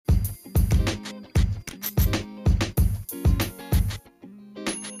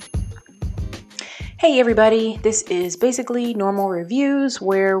Hey everybody, this is basically normal reviews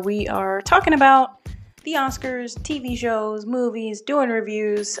where we are talking about the Oscars, TV shows, movies, doing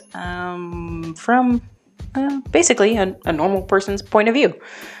reviews from basically a normal person's point of view.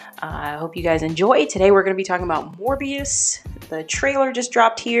 I hope you guys enjoy. Today we're going to be talking about Morbius. The trailer just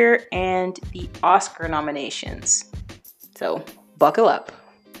dropped here and the Oscar nominations. So buckle up.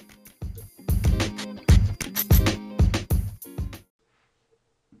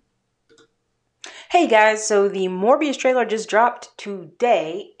 Hey guys, so the Morbius trailer just dropped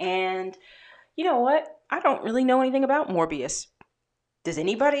today, and you know what? I don't really know anything about Morbius. Does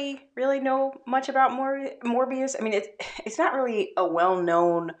anybody really know much about Morbius? I mean, it's not really a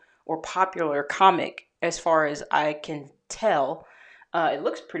well-known or popular comic as far as I can tell. It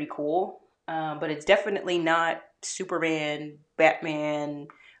looks pretty cool, but it's definitely not Superman, Batman,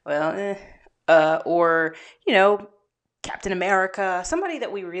 or Captain America, somebody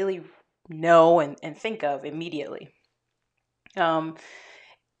that we really know and think of immediately. Um,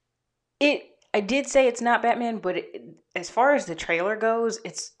 it I did say it's not Batman, but as far as the trailer goes,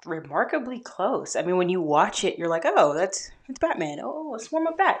 it's remarkably close. I mean, when you watch it, you're like, "Oh, it's Batman. Oh, a swarm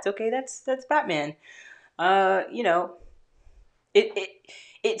of bats. Okay, that's Batman." Uh, you know, it it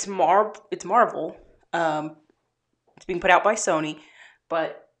it's Marvel. It's being put out by Sony,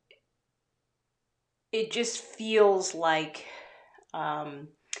 but it just feels like um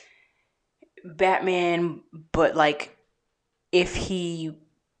Batman, but like if he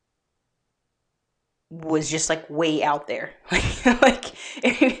was just like way out there, like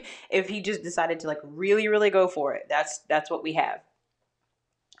if he just decided to like really go for it. That's what we have.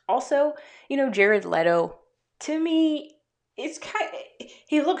 Also, Jared Leto, to me, it's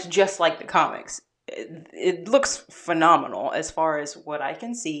he looks just like the comics. It looks phenomenal as far as what I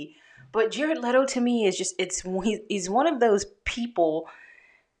can see. But Jared Leto to me is just he's one of those people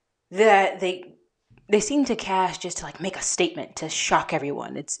that they seem to cast just to like make a statement to shock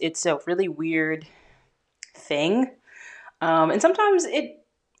everyone. It's a really weird thing, and sometimes it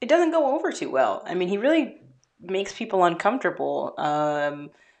doesn't go over too well. I mean, he really makes people uncomfortable.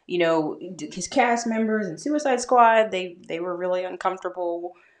 His cast members in Suicide Squad, they were really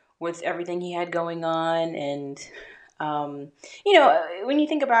uncomfortable with everything he had going on, and when you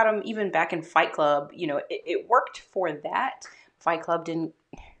think about him, even back in Fight Club, it worked for that. Fight Club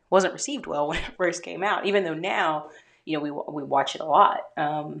wasn't received well when it first came out, even though now, we watch it a lot.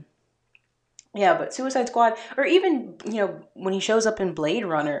 Yeah, but Suicide Squad, or even, when he shows up in Blade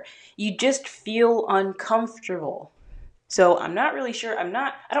Runner, you just feel uncomfortable. So I'm not really sure.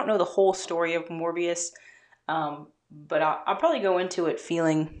 I don't know the whole story of Morbius, but I'll probably go into it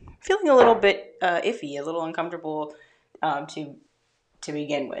feeling a little bit iffy, a little uncomfortable to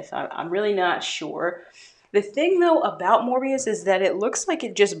begin with. I'm really not sure. The thing, though, about Morbius is that it looks like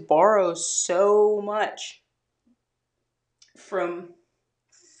it just borrows so much from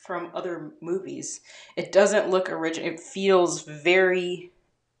other movies. It doesn't look original. It feels very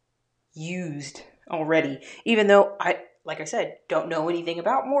used already. Even though like I said, don't know anything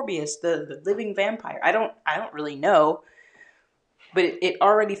about Morbius, the living vampire. I don't really know, but it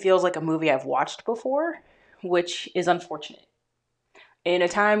already feels like a movie I've watched before, which is unfortunate. In a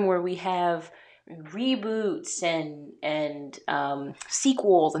time where we have reboots and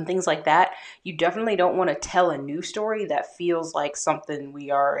sequels and things like that, you definitely don't want to tell a new story that feels like something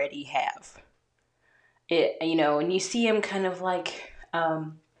we already have. And you see him kind of like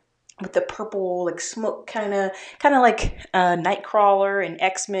with the purple like smoke, kind of like Nightcrawler and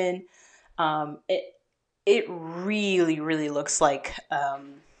X-Men. It really looks like a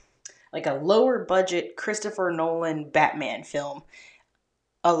lower budget Christopher Nolan Batman film.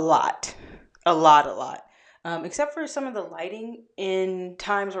 A lot, a lot. Except for some of the lighting in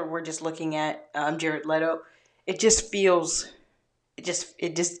times where we're just looking at Jared Leto, it just feels,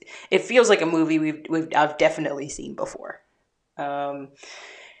 it feels like a movie I've definitely seen before. Um,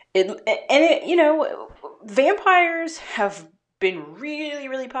 vampires have been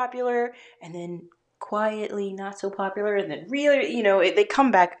really popular, and then quietly not so popular, and then really, they come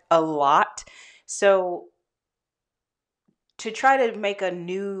back a lot. So to try to make a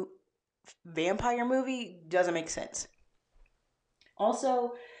new vampire movie doesn't make sense.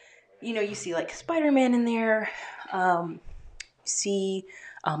 Also, you see like Spider-Man in there. You see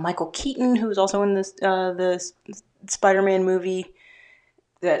Michael Keaton, who's also in the Spider-Man movie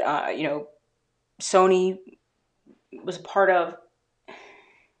that Sony was a part of.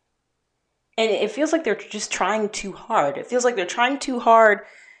 And it feels like they're just trying too hard. It feels like they're trying too hard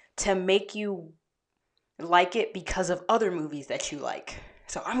to make you like it because of other movies that you like.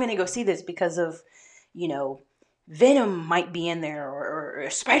 So I'm going to go see this because of, you know, Venom might be in there, or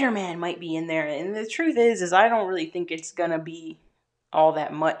Spider-Man might be in there. And the truth is I don't really think it's gonna be all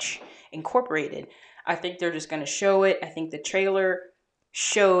that much incorporated. I think they're just gonna show it. I think the trailer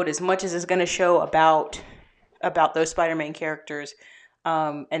showed as much as it's gonna show about those Spider-Man characters,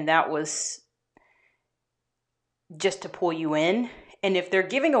 and that was just to pull you in. And if they're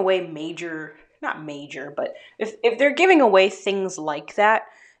giving away major, not major, but if they're giving away things like that,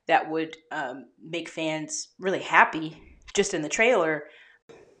 that would make fans really happy just in the trailer,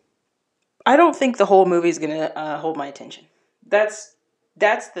 I don't think the whole movie is gonna hold my attention. That's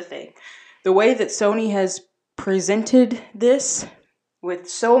the thing. The way that Sony has presented this with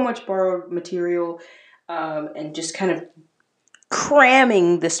so much borrowed material, and just kind of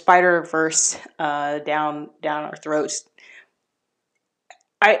cramming the Spider Verse down our throats.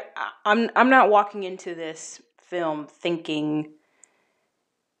 I'm not walking into this film thinking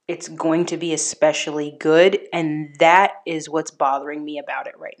it's going to be especially good, and that is what's bothering me about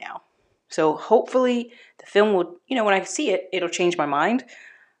it right now. So hopefully the film will, when I see it, it'll change my mind.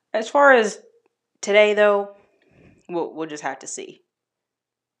 As far as today, though, we'll just have to see.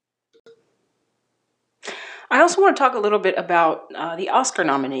 I also want to talk a little bit about the Oscar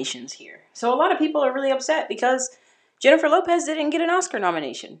nominations here. So a lot of people are really upset because Jennifer Lopez didn't get an Oscar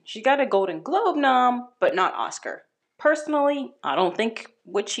nomination. She got a Golden Globe nom, but not Oscar. Personally, I don't think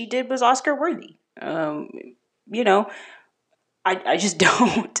what she did was Oscar worthy. You know, I just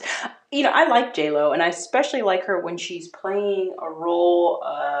don't. I like J-Lo, and I especially like her when she's playing a role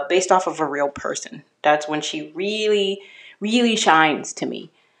based off of a real person. That's when she really, really shines to me.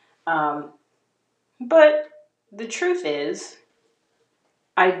 But the truth is,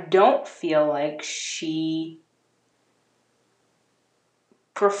 I don't feel like she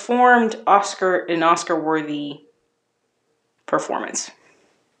performed an Oscar-worthy performance.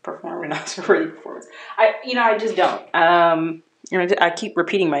 Performed an Oscar-worthy performance. I just don't. I keep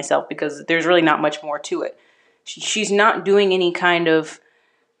repeating myself because there's really not much more to it. She's not doing any kind of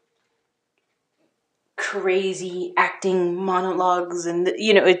crazy acting monologues, and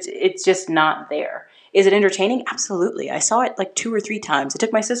it's just not there. Is it entertaining? Absolutely. I saw it like 2 or 3 times. I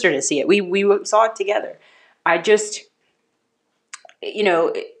took my sister to see it. We saw it together. I just,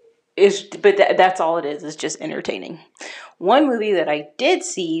 that's all it is. It's just entertaining. One movie that I did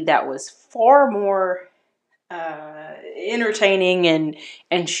see that was far more entertaining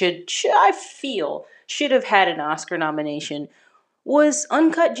and should have had an Oscar nomination was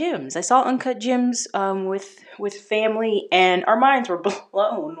Uncut Gems. I saw Uncut Gems with family, and our minds were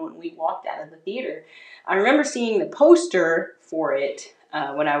blown when we walked out of the theater. I remember seeing the poster for it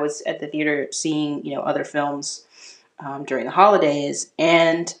when I was at the theater seeing other films during the holidays,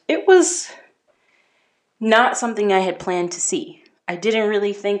 and it was not something I had planned to see. I didn't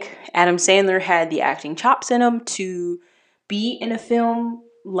really think Adam Sandler had the acting chops in him to be in a film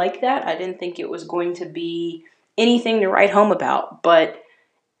like that. I didn't think it was going to be anything to write home about, but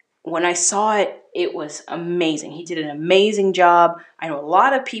when I saw it, it was amazing. He did an amazing job. I know a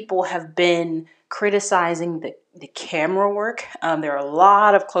lot of people have been criticizing the camera work. There are a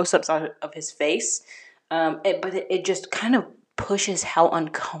lot of close-ups of his face, but it just kind of pushes how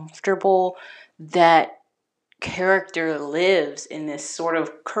uncomfortable that character lives in this sort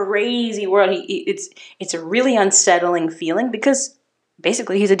of crazy world. It's a really unsettling feeling because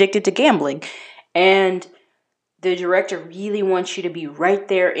basically he's addicted to gambling, and the director really wants you to be right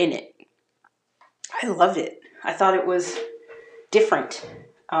there in it. I loved it. I thought it was different.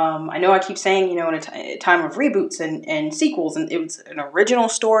 I know I keep saying, in a time of reboots and sequels, and it was an original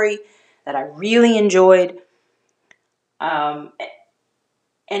story that I really enjoyed. And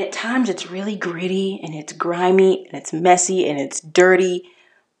at times it's really gritty and it's grimy and it's messy and it's dirty.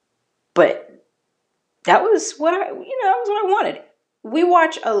 But that was what I wanted. We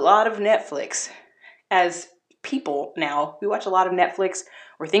watch a lot of Netflix as people now. We watch a lot of Netflix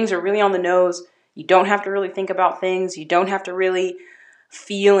where things are really on the nose. You don't have to really think about things. You don't have to really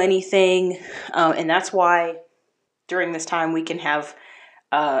feel anything. And that's why during this time we can have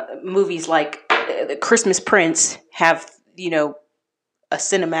movies like The Christmas Prince have, a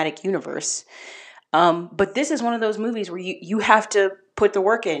cinematic universe. But this is one of those movies where you have to put the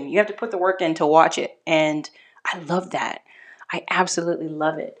work in. You have to put the work in to watch it. And I love that. I absolutely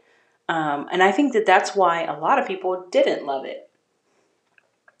love it. And I think that that's why a lot of people didn't love it.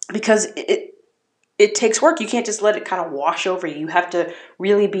 Because it takes work. You can't just let it kind of wash over you. You have to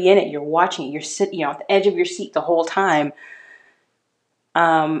really be in it. You're watching it. You're sitting, at the edge of your seat the whole time.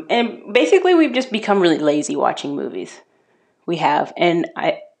 And basically we've just become really lazy watching movies. We have. And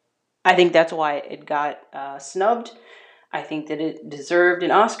I think that's why it got snubbed. I think that it deserved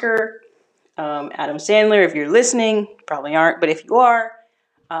an Oscar. Adam Sandler, if you're listening, probably aren't, but if you are,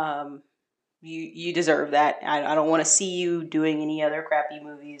 you deserve that. I don't want to see you doing any other crappy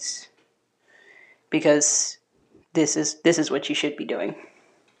movies, because this is what you should be doing.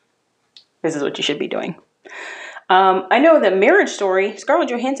 This is what you should be doing. I know that Marriage Story, Scarlett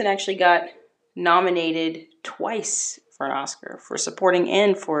Johansson actually got nominated twice for an Oscar, for supporting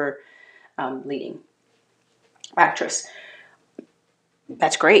and for leading actress.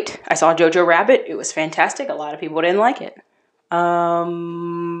 That's great. I saw Jojo Rabbit. It was fantastic. A lot of people didn't like it.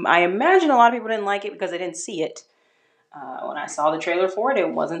 I imagine a lot of people didn't like it because they didn't see it. When I saw the trailer for it,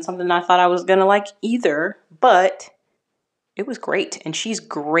 it wasn't something I thought I was going to like either, but it was great, and she's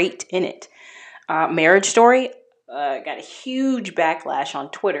great in it. Marriage Story got a huge backlash on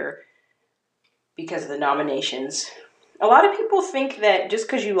Twitter because of the nominations. A lot of people think that just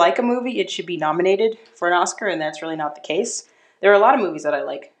because you like a movie, it should be nominated for an Oscar, and that's really not the case. There are a lot of movies that I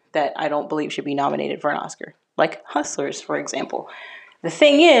like that I don't believe should be nominated for an Oscar, like Hustlers, for example. The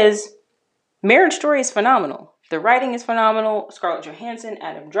thing is, Marriage Story is phenomenal. The writing is phenomenal. Scarlett Johansson,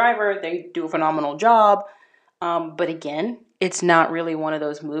 Adam Driver, they do a phenomenal job. But again, it's not really one of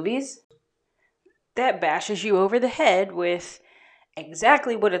those movies that bashes you over the head with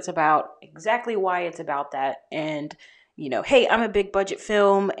exactly what it's about, exactly why it's about that, and, hey, I'm a big budget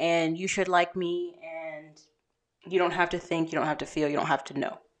film and you should like me, and you don't have to think, you don't have to feel, you don't have to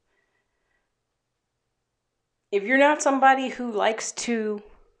know. If you're not somebody who likes to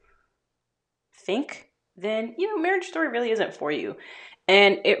think, then, Marriage Story really isn't for you.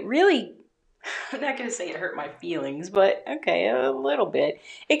 And it really, I'm not going to say it hurt my feelings, but okay, a little bit.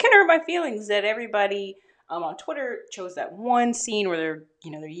 It kind of hurt my feelings that everybody on Twitter chose that one scene where they're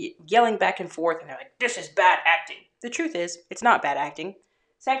yelling back and forth, and they're like, this is bad acting. The truth is, it's not bad acting.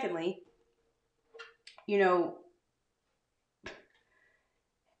 Secondly,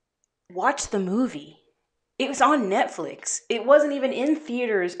 watch the movie. It was on Netflix. It wasn't even in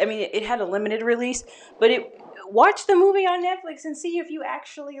theaters. I mean, it had a limited release, but watch the movie on Netflix and see if you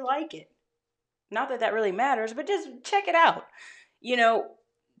actually like it. Not that that really matters, but just check it out.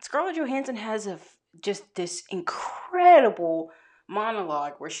 Scarlett Johansson has just this incredible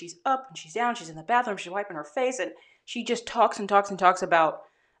monologue where she's up and she's down, she's in the bathroom, she's wiping her face, and she just talks and talks and talks about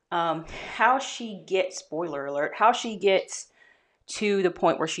how she gets, spoiler alert, how she gets to the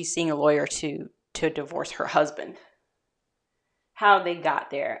point where she's seeing a lawyer to divorce her husband. How they got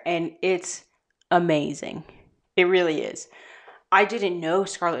there. And it's amazing. It really is. I didn't know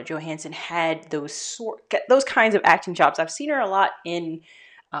Scarlett Johansson had those kinds of acting chops. I've seen her a lot in,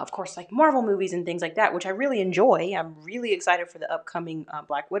 of course, like Marvel movies and things like that, which I really enjoy. I'm really excited for the upcoming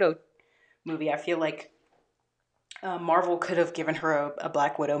Black Widow movie. I feel like Marvel could have given her a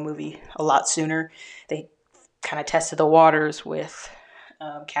Black Widow movie a lot sooner. They kind of tested the waters with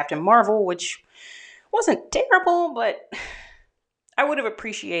Captain Marvel, which wasn't terrible, but I would have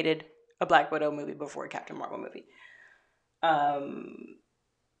appreciated a Black Widow movie before a Captain Marvel movie. I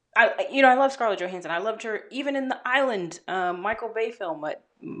love Scarlett Johansson. I loved her even in The Island, Michael Bay film, but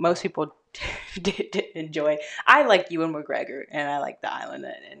most people didn't enjoy. I like Ewan McGregor, and I like The Island,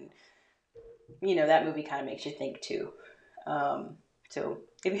 and that movie kind of makes you think too. So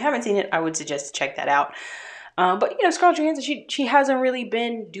if you haven't seen it, I would suggest to check that out. But Scarlett Johansson, she hasn't really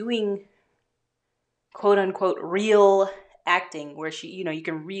been doing quote unquote real acting where she, you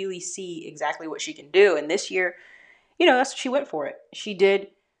can really see exactly what she can do. And this year, that's what she went for it. She did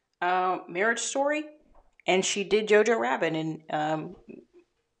Marriage Story, and she did Jojo Rabbit, and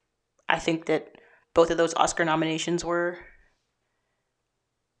I think that both of those Oscar nominations were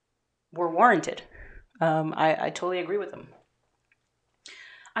warranted. I totally agree with them.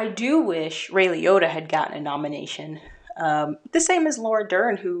 I do wish Ray Liotta had gotten a nomination, the same as Laura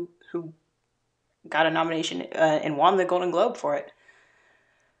Dern, who got a nomination and won the Golden Globe for it.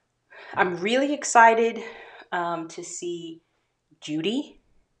 I'm really excited to see Judy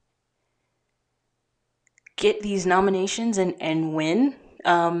get these nominations and win.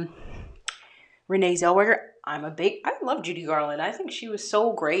 Renee Zellweger, I love Judy Garland. I think she was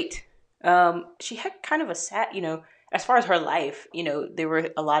so great. She had kind of a sad, as far as her life, there were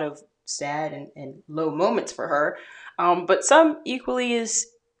a lot of sad and low moments for her, but some equally as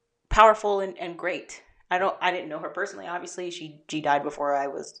powerful and great. I didn't know her personally. Obviously, she died before I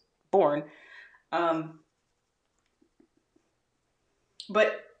was born,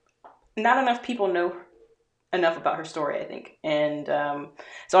 but not enough people know enough about her story, I think, and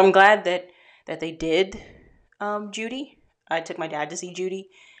so I'm glad that they did Judy. I took my dad to see Judy,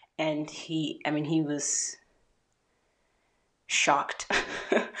 and he was shocked.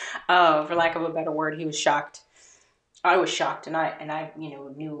 For lack of a better word, he was shocked. I was shocked, and I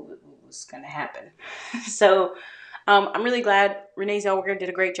knew it was going to happen. So I'm really glad Renee Zellweger did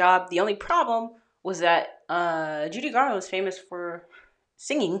a great job. The only problem was that Judy Garland was famous for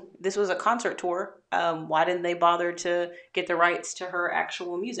singing. This was a concert tour. Why didn't they bother to get the rights to her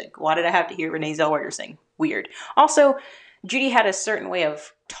actual music? Why did I have to hear Renee Zellweger sing? Weird. Also, Judy had a certain way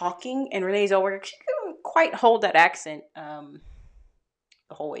of talking, and Renee Zellweger, she couldn't quite hold that accent the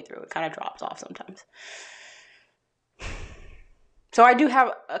whole way through. It kind of drops off sometimes. So I do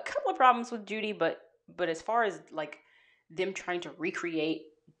have a couple of problems with Judy, but as far as like them trying to recreate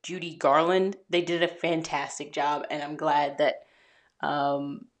Judy Garland, they did a fantastic job, and I'm glad that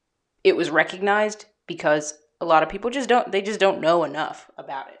it was recognized, because a lot of people just don't know enough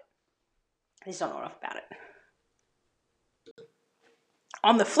about it. They just don't know enough about it.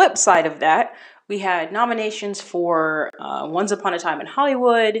 On the flip side of that, we had nominations for Once Upon a Time in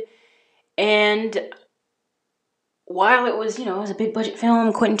Hollywood, and while it was, it was a big budget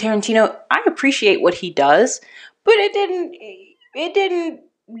film, Quentin Tarantino, I appreciate what he does, but it didn't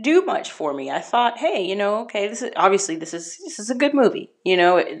do much for me. I thought, hey, okay, this is a good movie.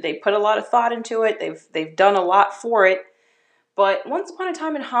 They put a lot of thought into it. They've done a lot for it. But Once Upon a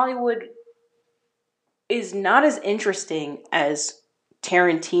Time in Hollywood is not as interesting as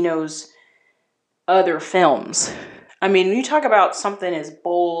Tarantino's other films. I mean, when you talk about something as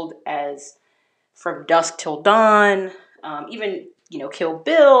bold as From Dusk Till Dawn, even, Kill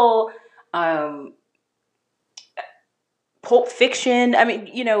Bill, Pulp Fiction. I mean,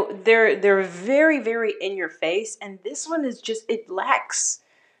 they're very, very in your face, and this one is just, it lacks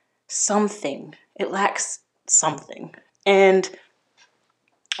something. It lacks something. And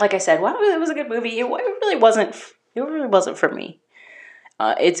like I said, while it was a good movie, it really wasn't. It really wasn't for me.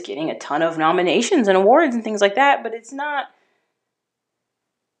 It's getting a ton of nominations and awards and things like that, but it's not.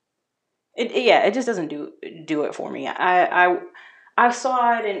 It just doesn't do it for me. I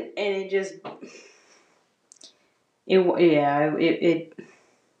saw it, and it just it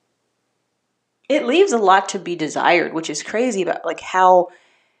leaves a lot to be desired, which is crazy about like how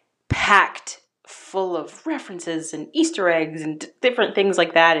packed full of references and Easter eggs and different things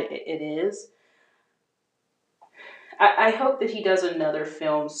like that it is. I hope that he does another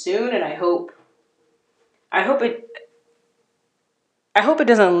film soon, and I hope it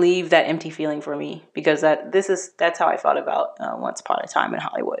doesn't leave that empty feeling for me, because that's how I felt about Once Upon a Time in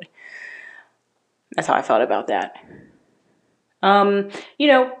Hollywood. That's how I felt about that. A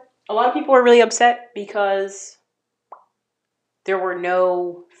lot of people are really upset because there were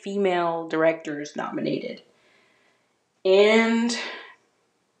no female directors nominated. And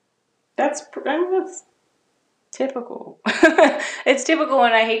that's typical. It's typical,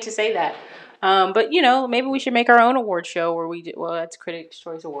 and I hate to say that. But, maybe we should make our own award show where we do, well, that's Critics'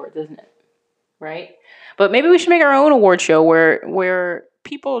 Choice Awards, isn't it? Right? But maybe we should make our own award show where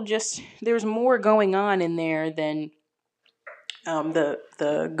people just, there's more going on in there than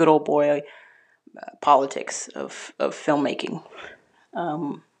the good old boy politics of filmmaking.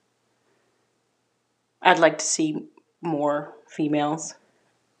 I'd like to see more females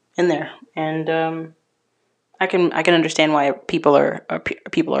in there, and I can understand why people are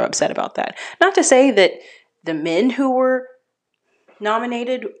upset about that. Not to say that the men who were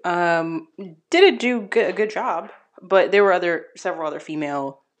nominated didn't do a good job, but there were several other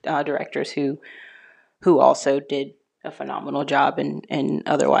female directors who also did a phenomenal job, and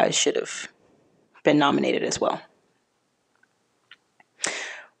otherwise should have been nominated as well.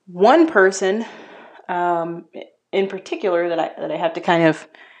 One person in particular that I have to kind of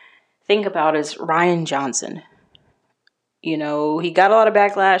think about is Rian Johnson. He got a lot of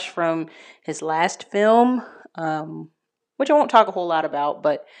backlash from his last film, which I won't talk a whole lot about,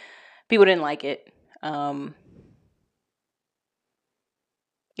 but people didn't like it.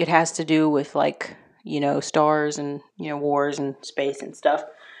 It has to do with stars and wars and space and stuff.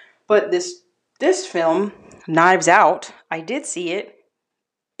 But this film, Knives Out, I did see it.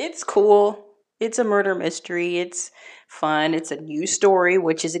 It's cool. It's a murder mystery. It's fun. It's a new story,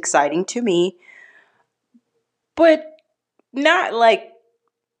 which is exciting to me. But not like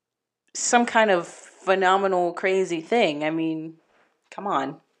some kind of phenomenal, crazy thing. I mean, come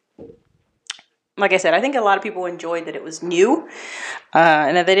on. Like I said, I think a lot of people enjoyed that it was new,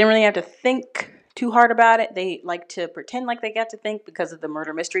 and that they didn't really have to think too hard about it. They like to pretend like they got to think because of the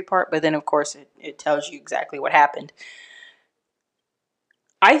murder mystery part, but then, of course, it tells you exactly what happened.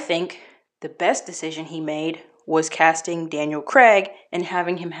 I think the best decision he made was casting Daniel Craig and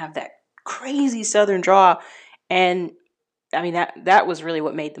having him have that crazy Southern draw. And I mean, that was really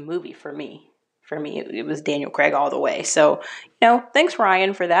what made the movie for me. For me, it was Daniel Craig all the way. So, thanks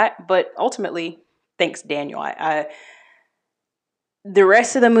Rian for that. But ultimately, thanks, Daniel. The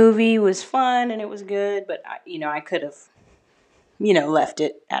rest of the movie was fun and it was good, but I could have, left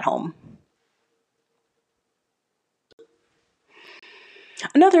it at home.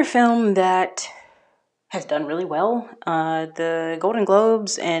 Another film that has done really well, the Golden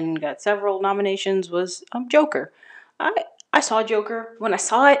Globes, and got several nominations, was Joker. I saw Joker. When I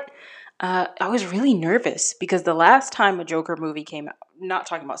saw it, I was really nervous because the last time a Joker movie came out, not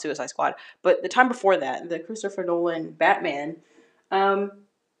talking about Suicide Squad, but the time before that, the Christopher Nolan Batman,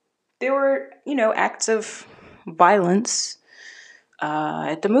 there were, acts of violence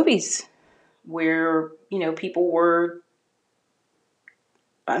at the movies where, people were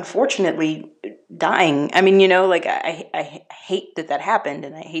unfortunately dying. I mean, I hate that happened,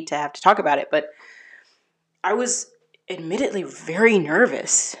 and I hate to have to talk about it, but I was admittedly very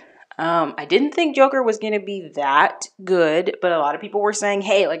nervous. I didn't think Joker was going to be that good, but a lot of people were saying,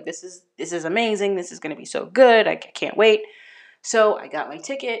 hey, like, this is amazing. This is going to be so good. I can't wait. So I got my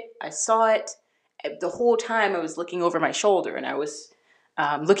ticket. I saw it. The whole time I was looking over my shoulder, and I was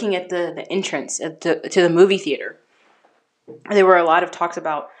looking at the entrance to the movie theater. There were a lot of talks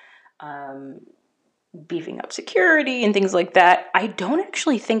about beefing up security and things like that. I don't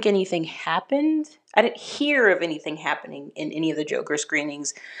actually think anything happened. I didn't hear of anything happening in any of the Joker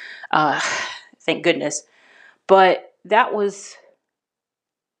screenings. Thank goodness. But that was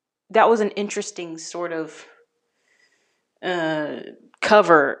an interesting sort of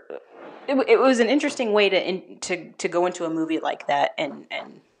cover. It was an interesting way to go into a movie like that and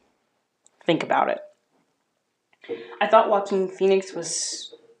think about it. I thought Joaquin Phoenix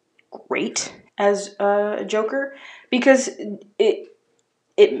was great as a Joker because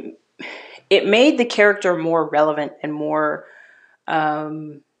it made the character more relevant and more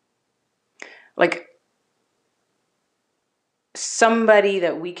like somebody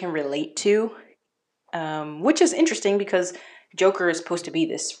that we can relate to, which is interesting because Joker is supposed to be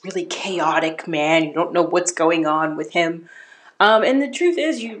this really chaotic man. You don't know what's going on with him. And the truth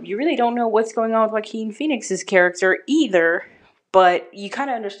is, you really don't know what's going on with Joaquin Phoenix's character either, but you kind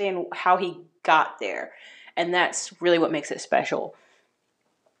of understand how he got there. And that's really what makes it special.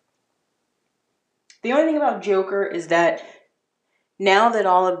 The only thing about Joker is that now that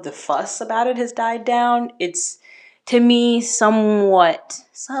all of the fuss about it has died down, it's, to me, somewhat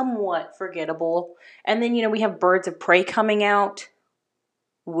forgettable. And then, we have Birds of Prey coming out,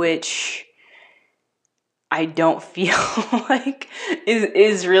 which I don't feel like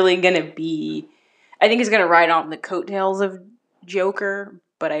is really going to be... I think it's going to ride on the coattails of Joker,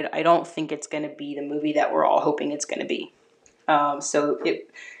 but I don't think it's going to be the movie that we're all hoping it's going to be.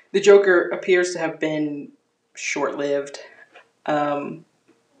 The Joker appears to have been short-lived. I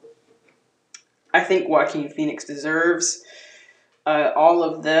think Joaquin Phoenix deserves all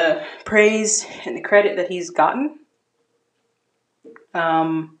of the praise and the credit that he's gotten.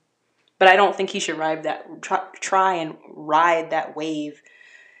 But I don't think he should try and ride that wave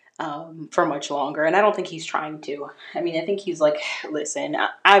for much longer. And I don't think he's trying to. I mean, I think he's like, listen,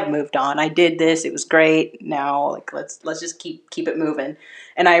 I've moved on. I did this. It was great. Now, like, let's just keep it moving.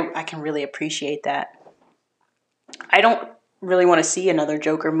 And I can really appreciate that. I don't really want to see another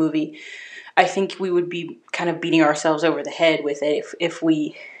Joker movie. I think we would be kind of beating ourselves over the head with it if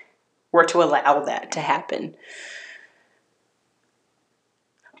we were to allow that to happen.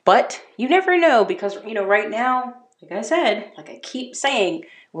 But you never know because, right now, like I said, like I keep saying,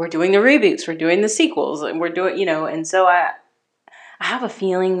 we're doing the reboots, we're doing the sequels, and we're doing, and so I have a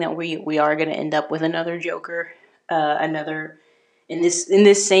feeling that we are going to end up with another Joker, another in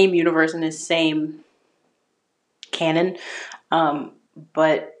this same universe, in this same canon.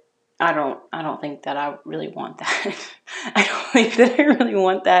 But I don't think that I really want that. I don't think that I really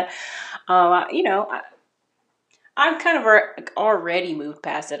want that. I'm kind of already moved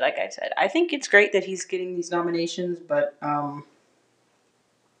past it, like I said. I think it's great that he's getting these nominations, but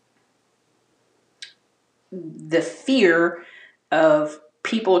the fear of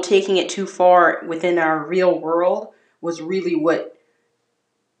people taking it too far within our real world was really what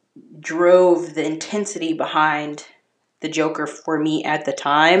drove the intensity behind the Joker for me at the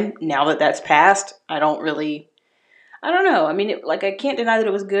time. Now that that's passed, I don't know. I mean, I can't deny that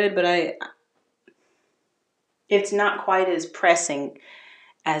it was good, but it's not quite as pressing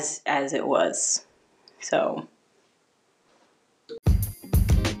as it was. So.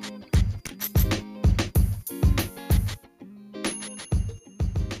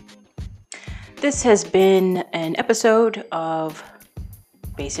 This has been an episode of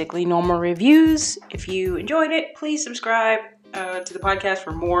Basically Normal Reviews. If you enjoyed it, please subscribe to the podcast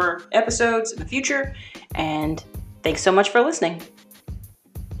for more episodes in the future. And thanks so much for listening.